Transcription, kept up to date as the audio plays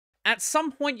At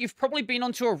some point, you've probably been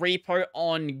onto a repo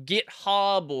on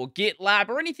GitHub or GitLab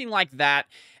or anything like that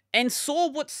and saw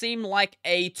what seemed like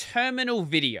a terminal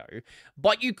video.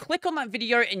 But you click on that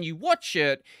video and you watch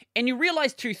it and you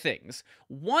realize two things.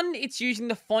 One, it's using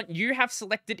the font you have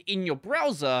selected in your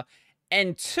browser,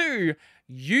 and two,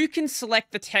 you can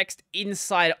select the text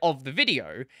inside of the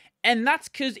video. And that's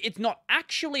because it's not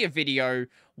actually a video.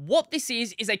 What this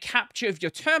is a capture of your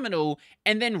terminal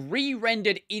and then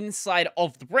re-rendered inside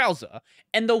of the browser.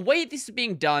 And the way this is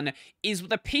being done is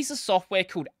with a piece of software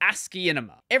called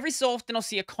Asciinema. Every so often I'll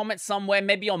see a comment somewhere,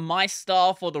 maybe on my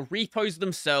stuff or the repos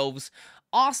themselves,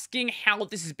 asking how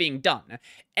this is being done.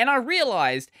 And I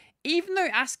realized, even though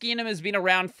Asciinema has been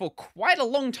around for quite a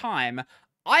long time,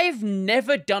 I've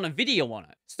never done a video on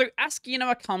it. So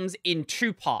Asciinema comes in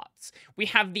two parts. We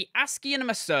have the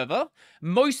Asciinema server.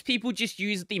 Most people just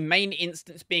use the main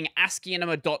instance being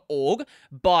asciinema.org,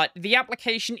 but the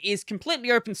application is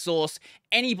completely open source.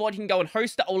 Anybody can go and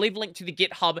host it. I'll leave a link to the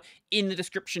GitHub in the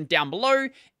description down below.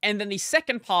 And then the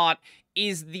second part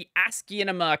is the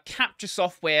Asciinema capture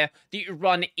software that you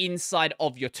run inside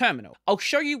of your terminal. I'll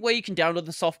show you where you can download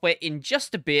the software in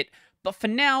just a bit, but for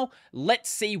now, let's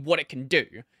see what it can do.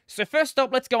 So first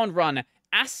up, let's go and run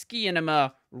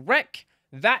Asciinema rec.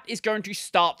 That is going to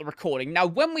start the recording. Now,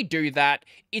 when we do that,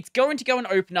 it's going to go and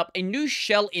open up a new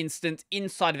shell instance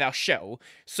inside of our shell.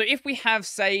 So if we have,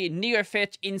 say,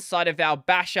 neofetch inside of our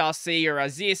bashrc or our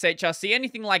zshrc,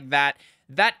 anything like that,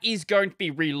 that is going to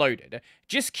be reloaded.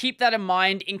 Just keep that in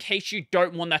mind in case you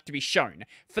don't want that to be shown.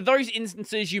 For those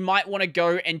instances, you might want to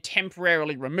go and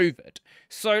temporarily remove it.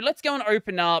 So let's go and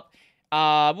open up,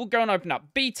 we'll go and open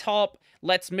up btop.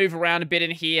 Let's move around a bit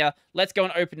in here. Let's go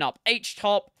and open up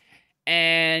htop.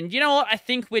 And you know what? I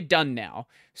think we're done now.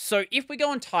 So if we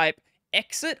go and type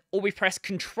exit or we press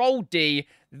Control D,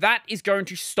 that is going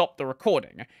to stop the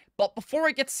recording. But before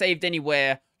it gets saved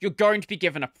anywhere, you're going to be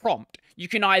given a prompt. You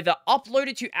can either upload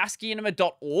it to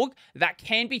asciinema.org, that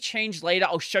can be changed later,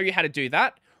 I'll show you how to do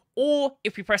that, or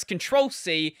if we press Control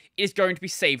C, it is going to be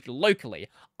saved locally.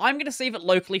 I'm going to save it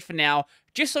locally for now,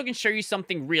 just so I can show you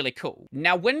something really cool.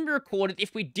 Now, when we recorded,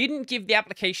 if we didn't give the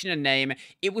application a name,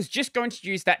 it was just going to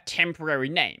use that temporary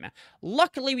name.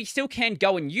 Luckily, we still can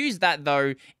go and use that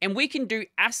though, and we can do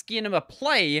Asciinema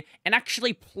play and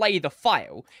actually play the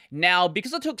file. Now,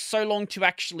 because it took so long to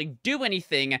actually do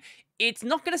anything, it's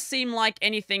not going to seem like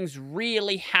anything's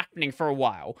really happening for a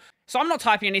while. So I'm not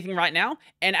typing anything right now,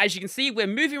 and as you can see, we're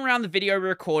moving around the video we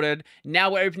recorded.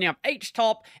 Now we're opening up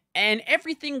htop, and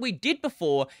everything we did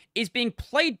before is being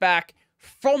played back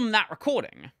from that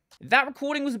recording. That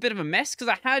recording was a bit of a mess because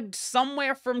I had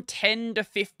somewhere from 10 to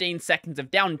 15 seconds of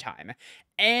downtime,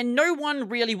 and no one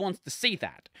really wants to see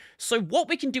that. So what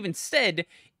we can do instead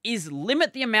is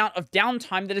limit the amount of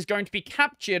downtime that is going to be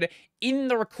captured in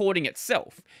the recording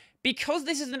itself. Because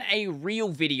this isn't a real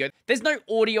video, there's no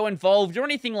audio involved or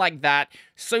anything like that,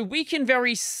 so we can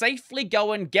very safely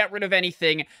go and get rid of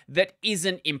anything that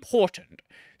isn't important.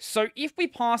 So if we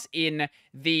pass in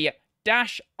the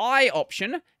 -I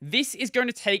option, this is going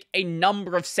to take a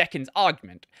number of seconds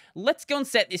argument. Let's go and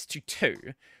set this to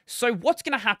 2. So what's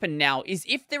going to happen now is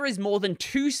if there is more than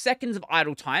 2 seconds of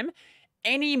idle time,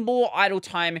 any more idle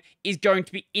time is going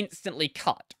to be instantly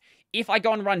cut. If I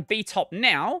go and run btop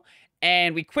now,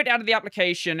 and we quit out of the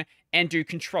application and do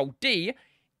Control D,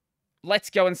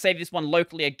 let's go and save this one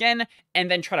locally again,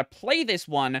 and then try to play this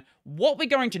one. What we're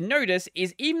going to notice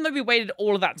is even though we waited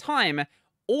all of that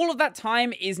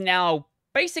time is now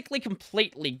basically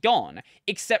completely gone,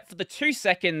 except for the 2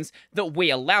 seconds that we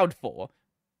allowed for.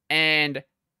 And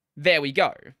there we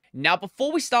go. Now,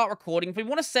 before we start recording, if we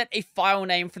want to set a file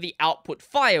name for the output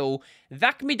file,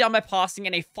 that can be done by passing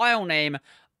in a file name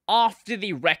after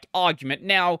the rec argument.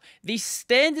 Now, the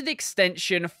standard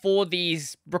extension for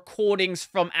these recordings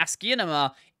from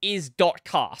Asciinema is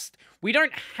 .cast. We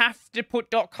don't have to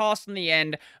put .cast in the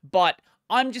end, but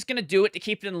I'm just going to do it to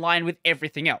keep it in line with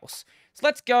everything else. So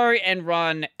let's go and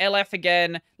run lf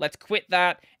again, let's quit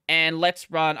that, and let's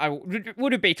run, we'll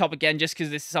do btop again just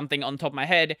because this is something on top of my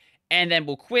head, and then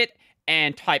we'll quit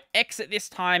and type exit this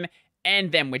time,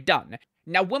 and then we're done.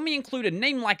 Now, when we include a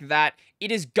name like that,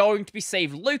 it is going to be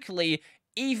saved locally,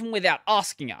 even without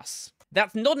asking us.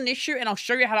 That's not an issue, and I'll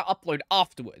show you how to upload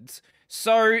afterwards.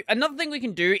 So, another thing we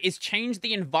can do is change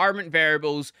the environment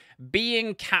variables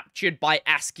being captured by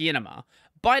Asciinema.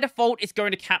 By default, it's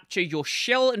going to capture your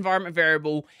shell environment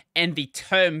variable and the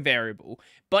term variable.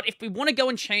 But if we want to go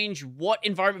and change what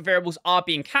environment variables are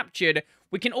being captured,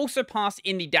 we can also pass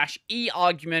in the -E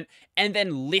argument and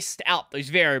then list out those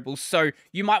variables. So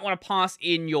you might want to pass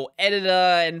in your editor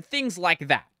and things like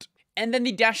that. And then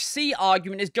the -c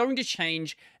argument is going to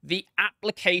change the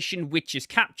application which is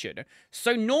captured.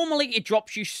 So normally it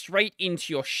drops you straight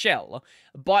into your shell,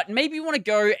 but maybe you want to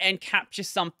go and capture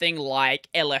something like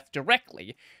LF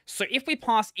directly. So if we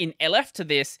pass in LF to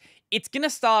this, it's going to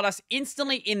start us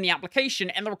instantly in the application,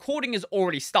 and the recording is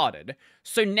already started.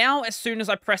 So now as soon as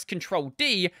I press Control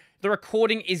D, the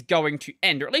recording is going to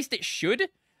end, or at least it should,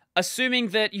 assuming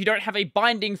that you don't have a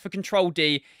binding for Control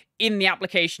D in the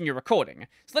application you're recording.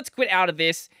 So let's quit out of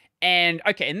this, and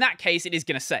okay, in that case, it is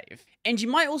going to save. And you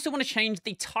might also want to change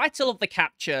the title of the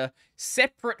capture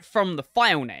separate from the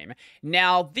file name.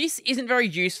 Now, this isn't very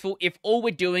useful if all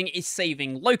we're doing is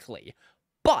saving locally,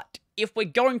 but if we're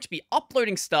going to be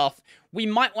uploading stuff, we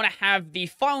might want to have the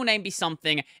file name be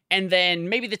something, and then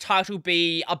maybe the title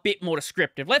be a bit more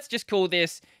descriptive. Let's just call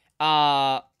this,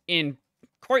 in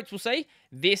quotes, we'll say,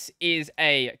 this is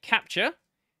a capture.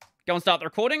 Go and start the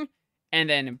recording, and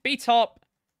then btop,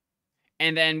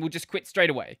 and then we'll just quit straight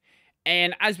away.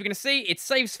 And as we're going to see, it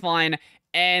saves fine,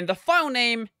 and the file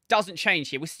name doesn't change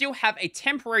here. We still have a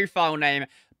temporary file name,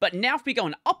 but now if we go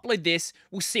and upload this,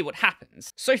 we'll see what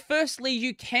happens. So firstly,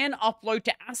 you can upload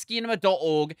to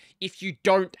asciinema.org if you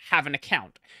don't have an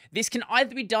account. This can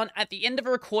either be done at the end of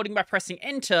a recording by pressing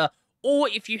enter, or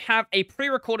if you have a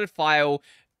pre-recorded file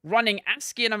running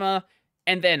Asciinema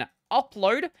and then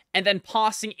upload and then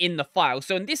passing in the file.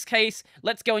 So in this case,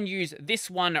 let's go and use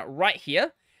this one right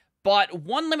here. But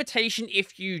one limitation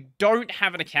if you don't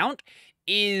have an account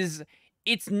is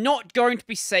it's not going to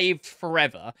be saved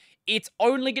forever. It's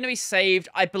only going to be saved,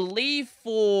 I believe,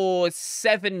 for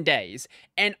 7 days.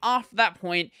 And after that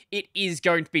point, it is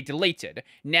going to be deleted.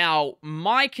 Now,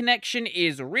 my connection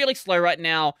is really slow right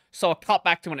now, so I'll cut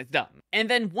back to when it's done. And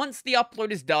then once the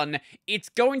upload is done, it's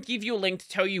going to give you a link to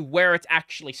tell you where it's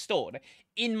actually stored.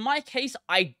 In my case,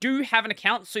 I do have an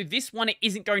account, so this one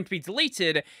isn't going to be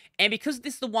deleted, and because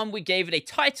this is the one we gave it a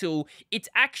title, it's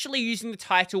actually using the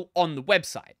title on the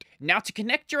website. Now, to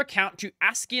connect your account to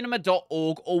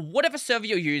asciinema.org or whatever server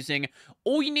you're using,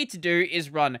 all you need to do is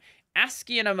run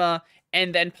Asciinema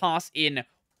and then pass in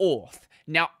auth.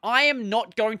 Now, I am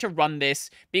not going to run this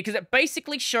because it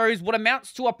basically shows what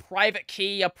amounts to a private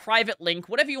key, a private link,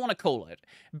 whatever you want to call it.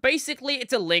 Basically,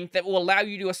 it's a link that will allow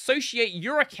you to associate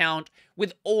your account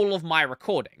with all of my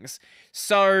recordings.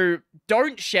 So,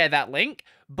 don't share that link,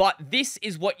 but this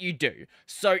is what you do.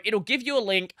 So, it'll give you a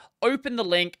link, open the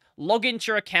link, log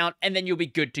into your account, and then you'll be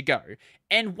good to go.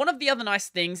 And one of the other nice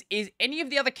things is any of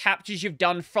the other captures you've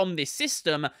done from this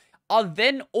system are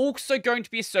then also going to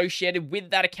be associated with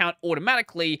that account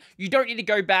automatically. You don't need to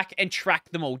go back and track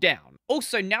them all down.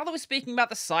 Also, now that we're speaking about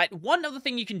the site, one other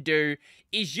thing you can do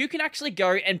is you can actually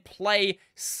go and play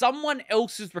someone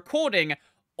else's recording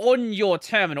on your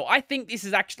terminal. I think this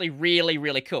is actually really,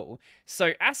 really cool.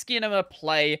 So, Asciinema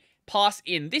play, pass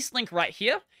in this link right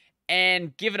here,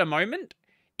 and give it a moment.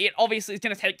 It obviously is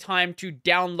going to take time to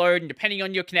download, and depending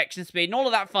on your connection speed and all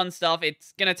of that fun stuff,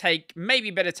 it's going to take maybe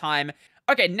a bit of time.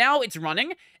 Okay, now it's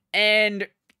running, and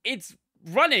it's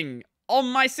running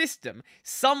on my system.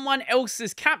 Someone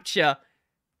else's capture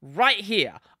right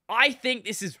here. I think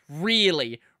this is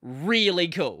really, really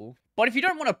cool. But if you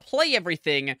don't want to play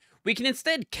everything, we can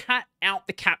instead cat out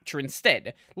the capture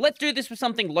instead. Let's do this with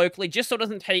something locally, just so it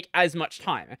doesn't take as much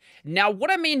time. Now,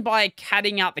 what I mean by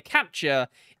catting out the capture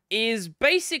is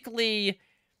basically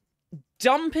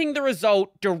dumping the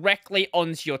result directly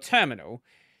onto your terminal.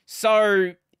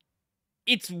 So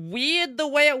it's weird the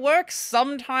way it works.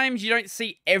 Sometimes you don't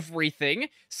see everything.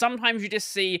 Sometimes you just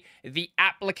see the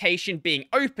application being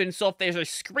open. So if there's a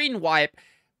screen wipe,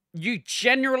 you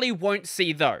generally won't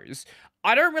see those.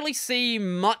 I don't really see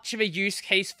much of a use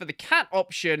case for the cat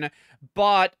option,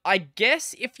 but I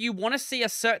guess if you want to see a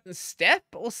certain step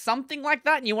or something like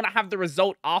that and you want to have the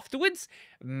result afterwards,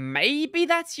 maybe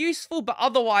that's useful, but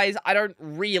otherwise I don't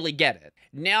really get it.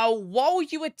 Now, while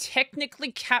you are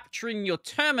technically capturing your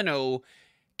terminal,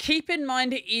 keep in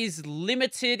mind it is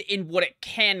limited in what it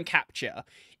can capture.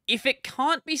 If it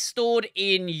can't be stored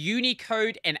in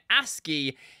Unicode and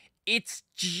ASCII, it's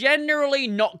generally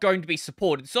not going to be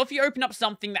supported. So if you open up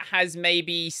something that has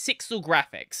maybe Sixel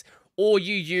graphics, or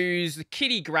you use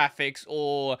Kitty graphics,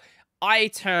 or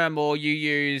iTerm, or you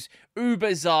use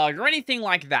Uberzard, or anything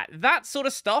like that, that sort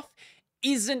of stuff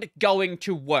isn't going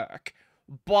to work.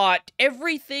 But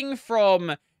everything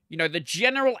from, you know, the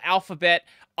general alphabet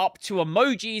up to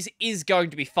emojis is going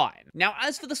to be fine. Now,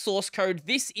 as for the source code,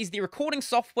 this is the recording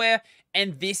software,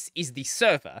 and this is the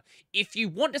server. If you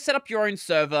want to set up your own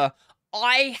server,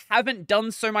 I haven't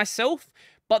done so myself,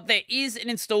 but there is an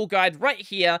install guide right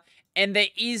here, and there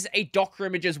is a Docker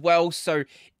image as well, so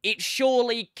it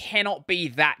surely cannot be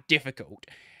that difficult.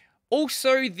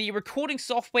 Also, the recording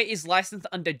software is licensed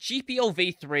under GPL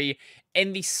v3,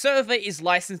 and the server is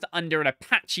licensed under an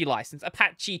Apache license,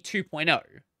 Apache 2.0.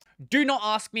 Do not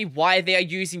ask me why they are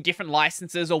using different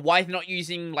licenses or why they're not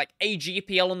using like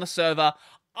AGPL on the server.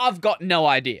 I've got no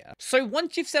idea. So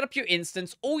once you've set up your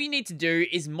instance, all you need to do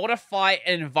is modify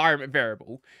an environment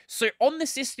variable. So on the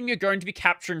system you're going to be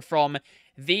capturing from,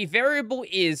 the variable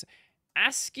is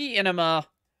Asciinema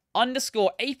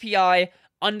 _API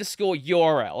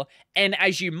 _URL, and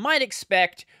as you might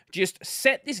expect, just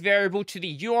set this variable to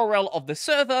the URL of the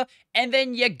server, and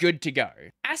then you're good to go.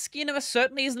 Asciinema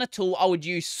certainly isn't a tool I would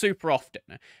use super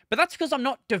often, but that's because I'm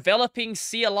not developing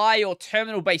CLI or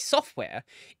terminal-based software.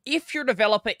 If you're a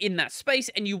developer in that space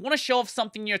and you want to show off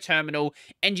something in your terminal,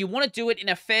 and you want to do it in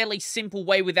a fairly simple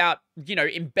way without,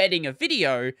 embedding a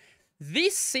video,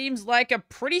 this seems like a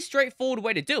pretty straightforward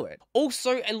way to do it.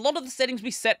 Also, a lot of the settings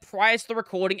we set prior to the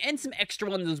recording, and some extra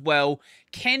ones as well,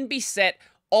 can be set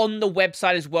on the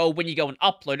website as well when you go and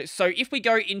upload it. So if we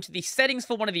go into the settings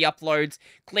for one of the uploads,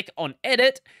 click on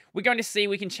edit, we're going to see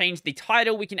we can change the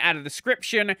title, we can add a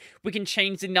description, we can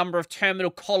change the number of terminal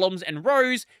columns and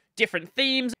rows, different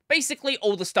themes, basically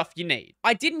all the stuff you need.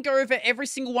 I didn't go over every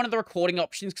single one of the recording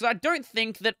options because I don't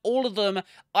think that all of them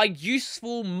are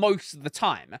useful most of the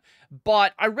time,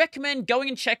 but I recommend going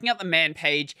and checking out the man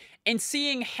page and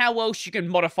seeing how else you can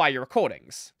modify your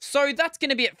recordings. So that's going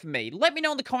to be it for me. Let me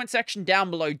know in the comment section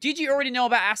down below, did you already know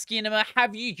about Asciinema?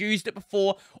 Have you used it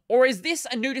before? Or is this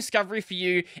a new discovery for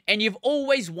you and you've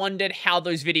always wondered how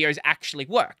those videos actually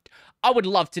worked? I would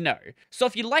love to know. So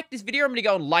if you like this video, I'm going to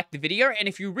go and like the video. And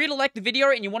if you really like the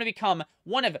video and you want to become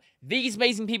one of these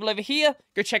amazing people over here,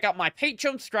 go check out my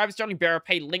Patreon, subscribe to Johnny Bearer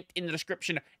Pay, linked in the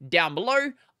description down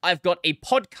below. I've got a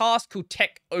podcast called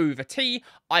Tech Over Tea.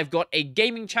 I've got a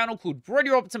gaming channel called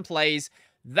Brodie Robertson Plays.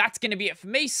 That's going to be it for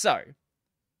me, so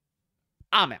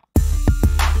I'm out.